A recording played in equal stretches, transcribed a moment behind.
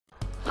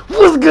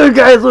What's good,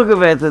 guys? Welcome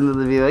back to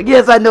another video.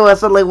 Yes, I know I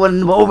sound like one of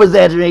them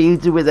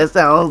over-exaggerated YouTubers that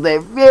sounds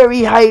that very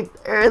hyped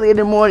early in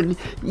the morning.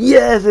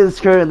 Yes, it's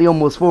currently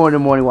almost 4 in the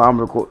morning while I'm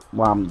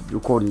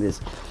recording this.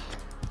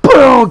 But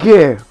I don't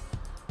care.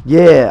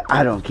 Yeah,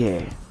 I don't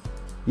care.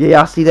 Yeah,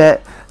 y'all see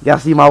that? Y'all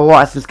see my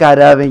Watson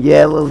skydiving?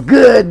 Yeah, it looks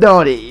good,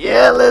 don't it?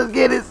 Yeah, let's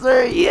get it,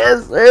 sir.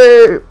 Yes,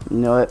 sir. You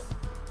know what?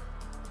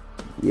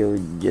 Yo,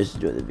 just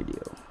enjoy the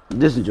video.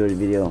 Just enjoy the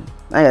video.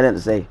 I ain't got nothing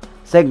to say.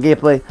 Second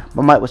gameplay,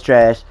 my mic was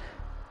trash.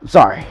 I'm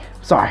sorry.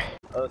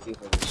 Other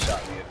people just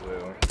shot me as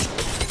well.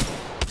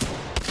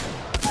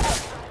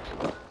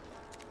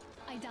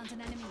 I downed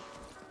an enemy.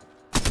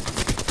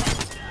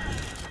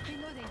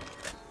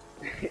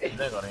 Reloading.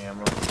 They got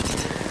ammo.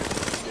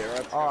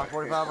 Oh,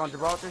 45 on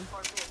Gibraltar.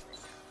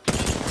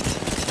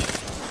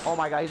 Oh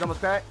my god, he's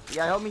almost cracked. You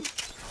gotta help me.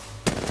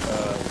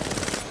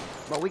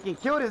 But we can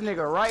kill this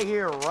nigga right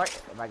here,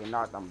 right. If I can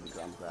knock them,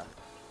 I'm cracked.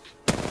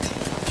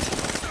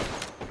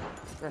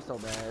 They're so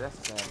bad.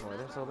 That's a sad boy.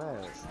 They're so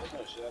bad.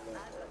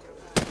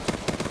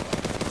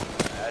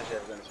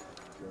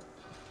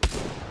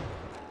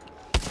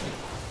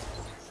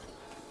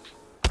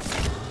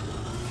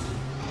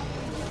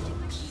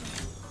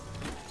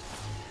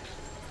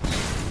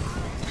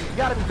 You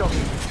gotta be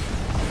joking.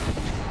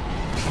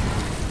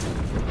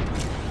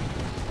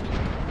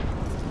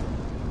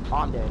 Oh,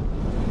 I'm dead.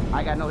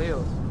 I got no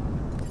heals.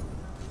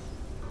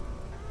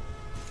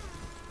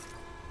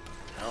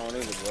 I don't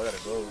need it, bro. I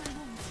gotta go.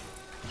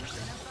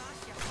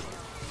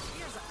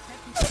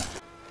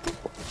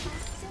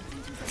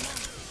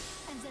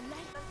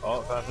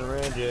 Oh, found some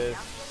ranges.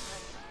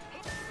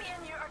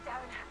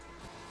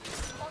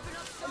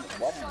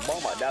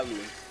 Bomb my W.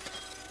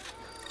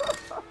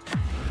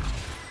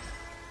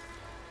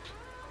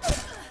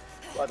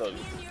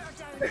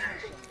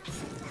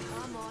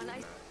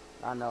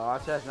 I know. Our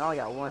chest. I only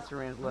got one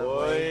syringe left.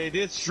 Boy,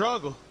 this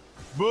struggle.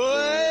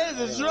 Boy,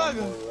 this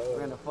struggle.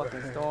 We're in the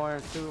fucking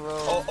storm, too, bro.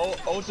 Oh,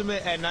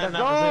 ultimate at 99%. Let's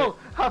go!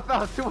 I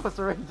found 2 more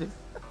syringes.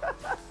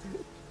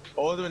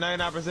 Ultimate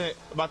 99%.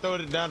 About to throw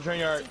it down the train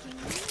yard.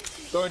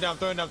 Throw it down.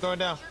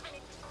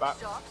 Bye.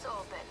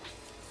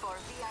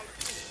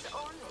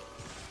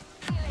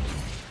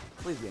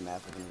 Please be an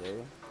African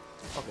area.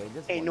 Okay,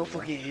 just Ain't no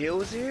fucking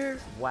hills here.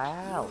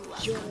 wow.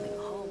 You're coming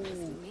home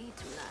with me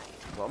tonight.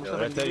 Well, I'm Yo, still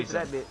let's gonna tell get you to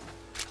that bit.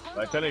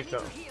 Like, tell you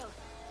something.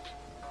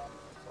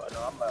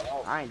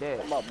 I ain't dead.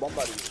 I'm about to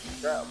get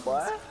strapped,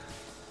 boy.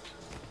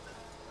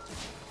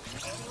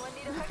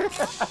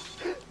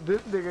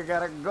 This nigga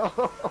gotta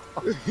go.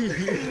 He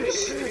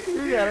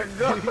gotta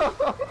go.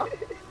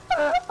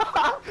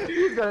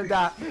 He's gonna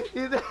die.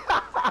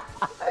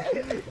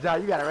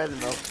 John, you gotta rest him,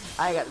 bro.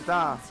 I ain't got the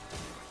time.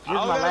 This is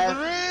my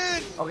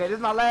last. Okay, this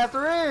is my last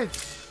syringe.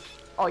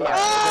 Oh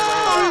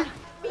yeah.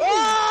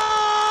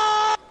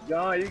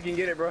 John, you can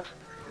get it, bro.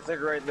 It's like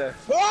right there.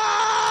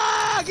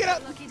 Get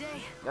up! Lucky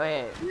day. Go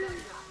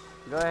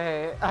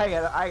ahead. I ain't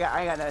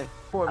got nothing.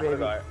 Poor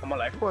baby. I'm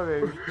like, Poor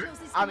baby.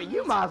 I mean,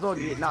 you might as well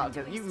get knocked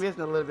because you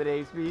missing a little bit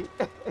of HP.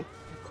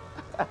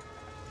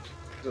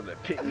 so they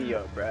pick me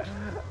up, bro.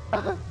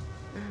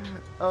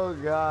 Oh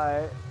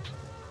god.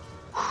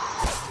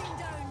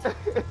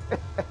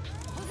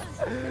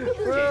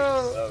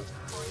 Bro,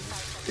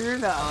 you're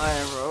not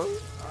lying, bro.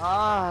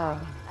 Ah.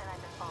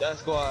 That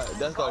squad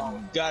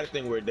gotta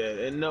think we're dead.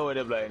 And no way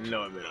they're like,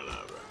 no, we're not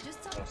alive, bro. Just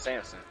Oh,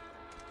 Samson.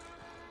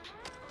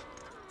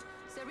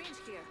 syringe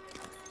here.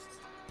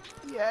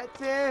 Yeah,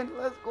 10.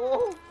 Let's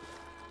go.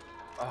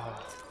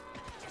 Oh.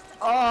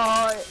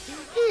 Oh,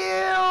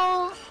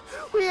 heals.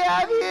 We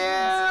have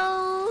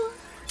heals.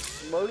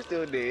 Mo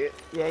still dead.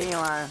 Yeah, he ain't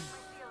lying.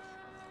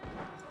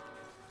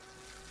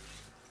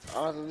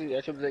 Honestly,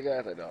 that triple J guy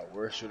is like the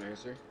worst shooter in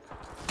history.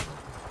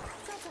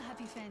 It's also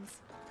happy fence.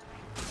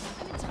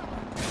 I'm in trouble.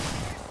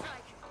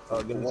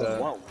 Oh, give me time.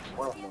 One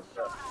more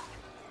stuff.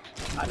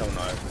 I don't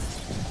know.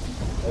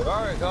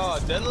 Alright,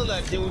 God, that looked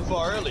like the team we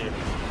fought earlier.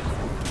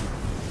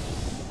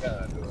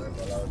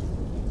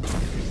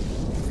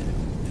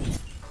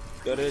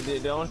 Yo,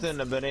 the only thing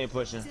that Ben ain't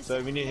pushing. So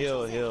if you need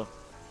heal. And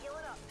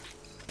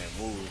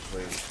move,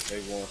 please.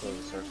 They going for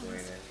the circle in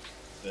there.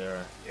 They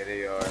are. Yeah,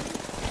 they are.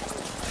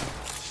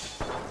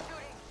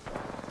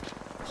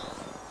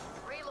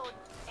 Reload.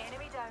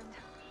 Enemy down.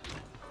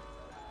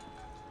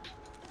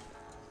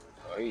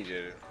 Oh, he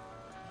did it.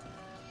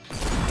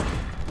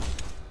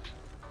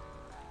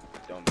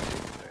 Don't be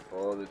like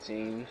all the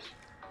teams.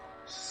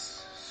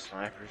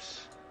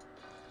 Snipers.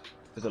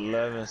 It's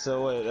 11.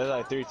 So wait, that's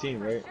like 3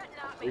 teams, right?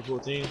 3 full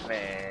teams?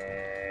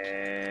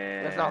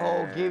 Man. That's a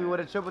whole give me with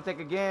a triple take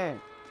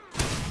again.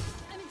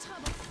 I'm in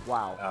trouble.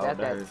 Wow, Oh, that's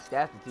that is-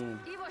 the team.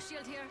 Evo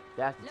shield here.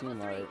 That's the Level team,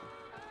 3. alright.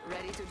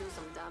 Ready to do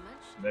some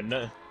damage? But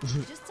nothing.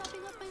 Just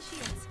topping up my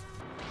shields.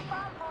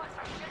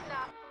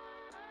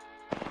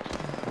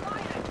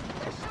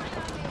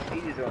 He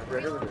just went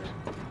right over there.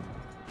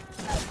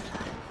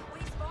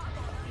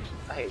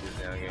 I hate this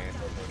damn game.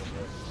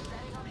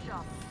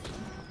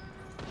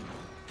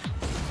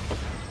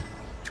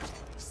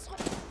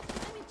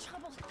 I'm in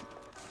trouble.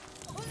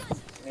 Hold on.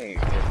 Hey,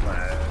 kiss my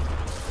ass.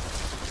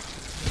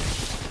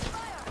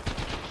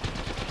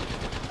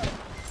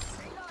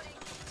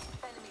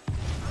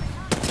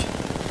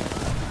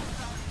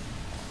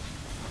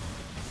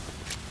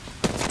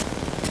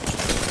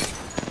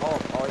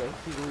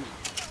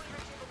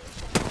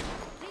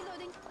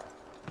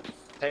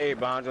 Hey,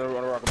 behind you, on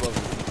the rock above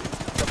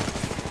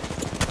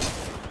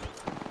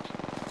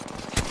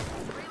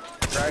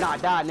you. Right. Nah,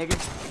 die, nigga.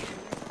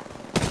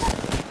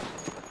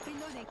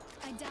 Reloading.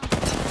 I down.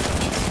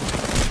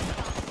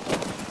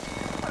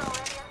 We're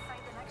already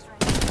inside the next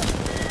ring.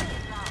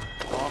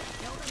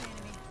 Killed an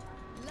enemy.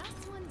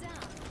 Last one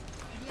down.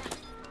 Yeah.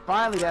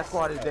 Finally, that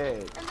squad is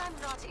dead. And I'm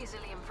not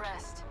easily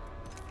impressed.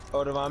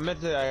 Oh, if I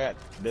meant to, I got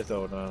this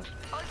old now. Ultimate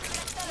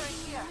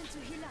accelerant here. Time to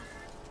heal up.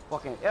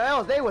 Fucking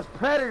hell, they was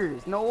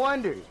predators. No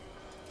wonder.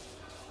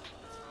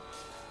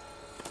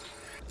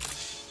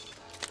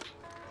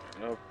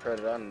 No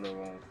credit, I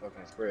know on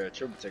fucking spread.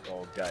 Triple take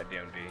all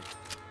goddamn day.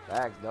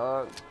 Facts,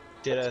 dog.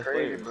 Shit, That's that's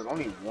crazy, crazy. but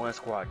only one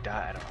squad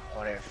died out of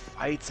all that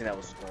fights and that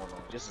was going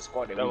on. Just the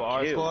squad that That we was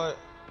our killed. squad? You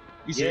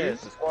Yes,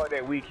 serious? the squad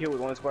that we killed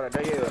was one squad that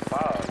died. Yeah, it was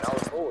 5. Now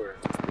it's 4.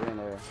 You're in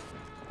there.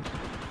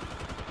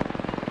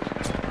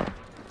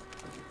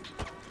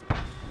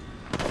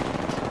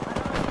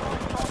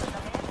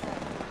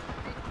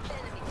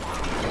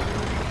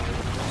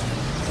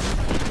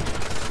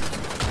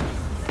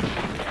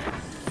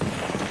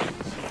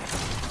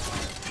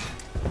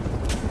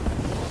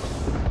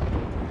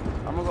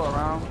 I'm gonna go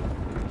around.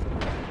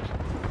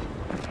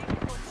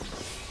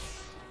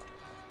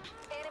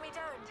 Enemy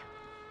downed.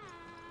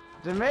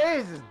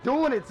 Jamaze is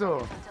doing it to him.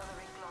 Until the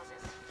ring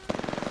closes.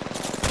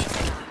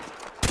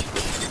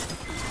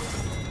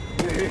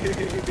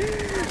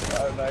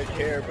 I do not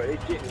care, but it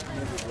getting this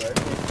music, bro. It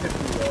pissed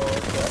me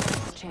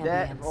off, bro.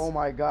 That, oh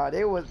my god,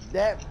 it was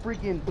that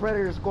freaking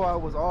Predator squad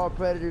was all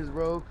Predators,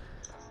 bro.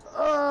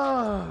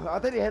 I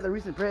think they had the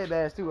recent Pred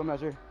badge too. I'm not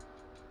sure.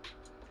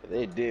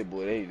 They did,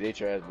 boy. They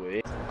trash,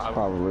 boy.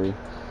 Probably.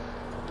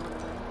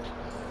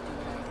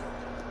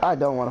 I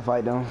don't want to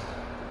fight them.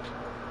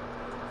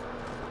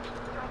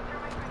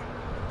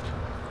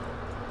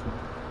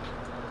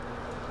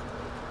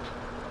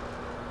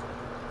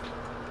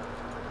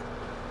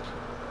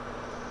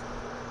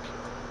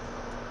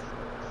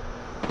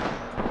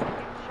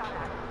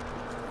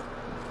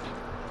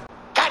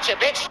 Gotcha,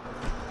 bitch!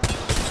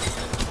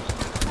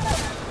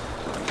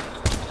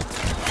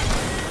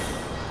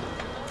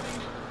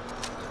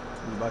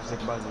 Take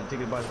a box,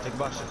 take a box, take a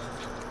box.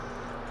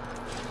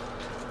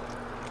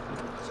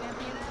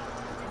 Champion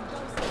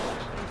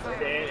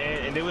out.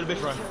 And they would have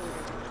bitch run.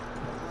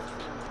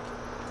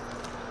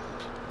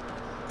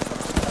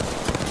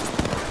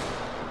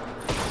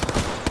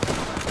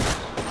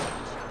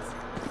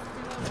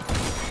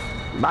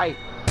 Bye.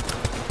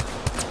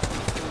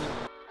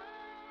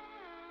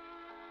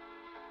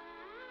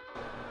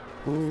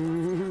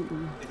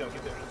 Get down,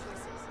 get down.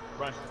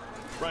 Run,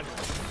 run.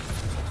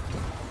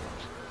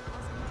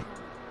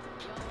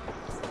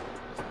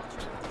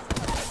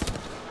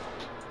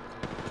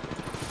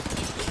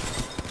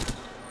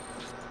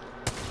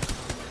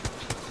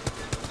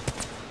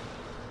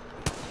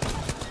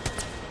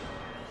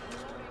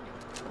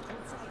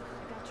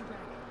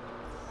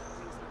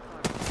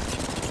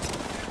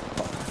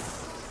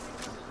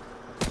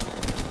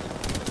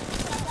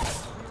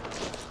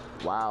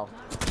 Wow.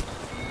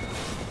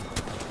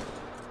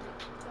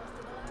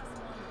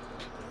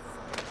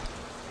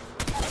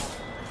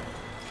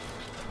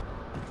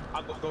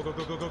 I'll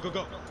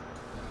go.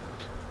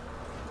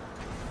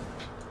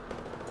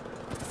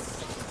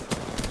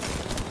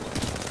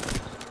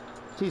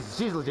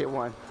 She's legit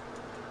one.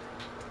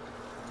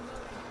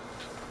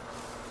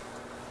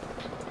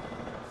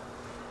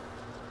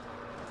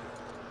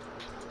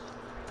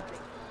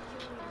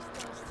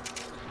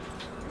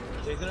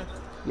 Chasing her?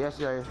 Yes,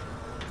 sir.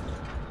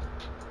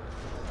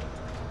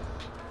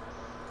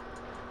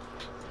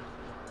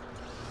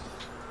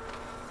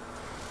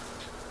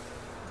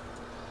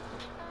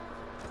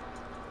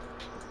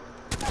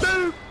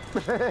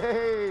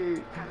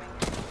 Hey!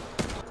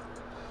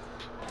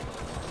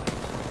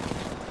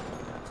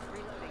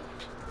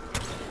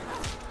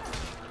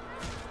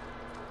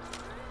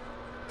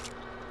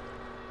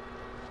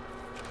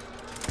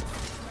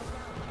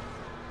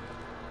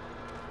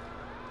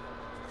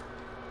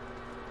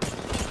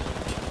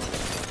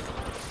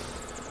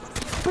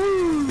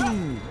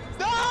 Boom!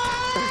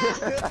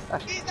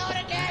 He's on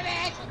the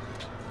damage!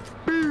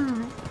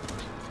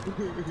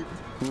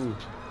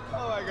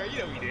 Oh my god, you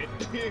know we did.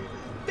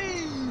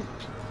 Boom!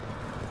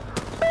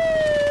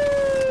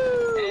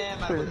 And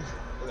my You are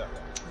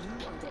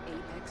the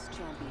Apex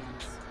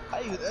champions. I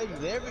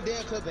use every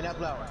damn clip in that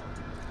flower.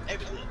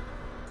 Everything.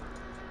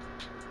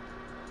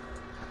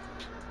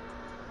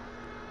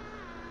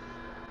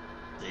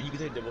 Yeah, you can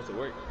take them both to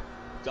work.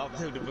 Y'all can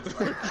take them both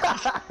to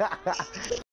work.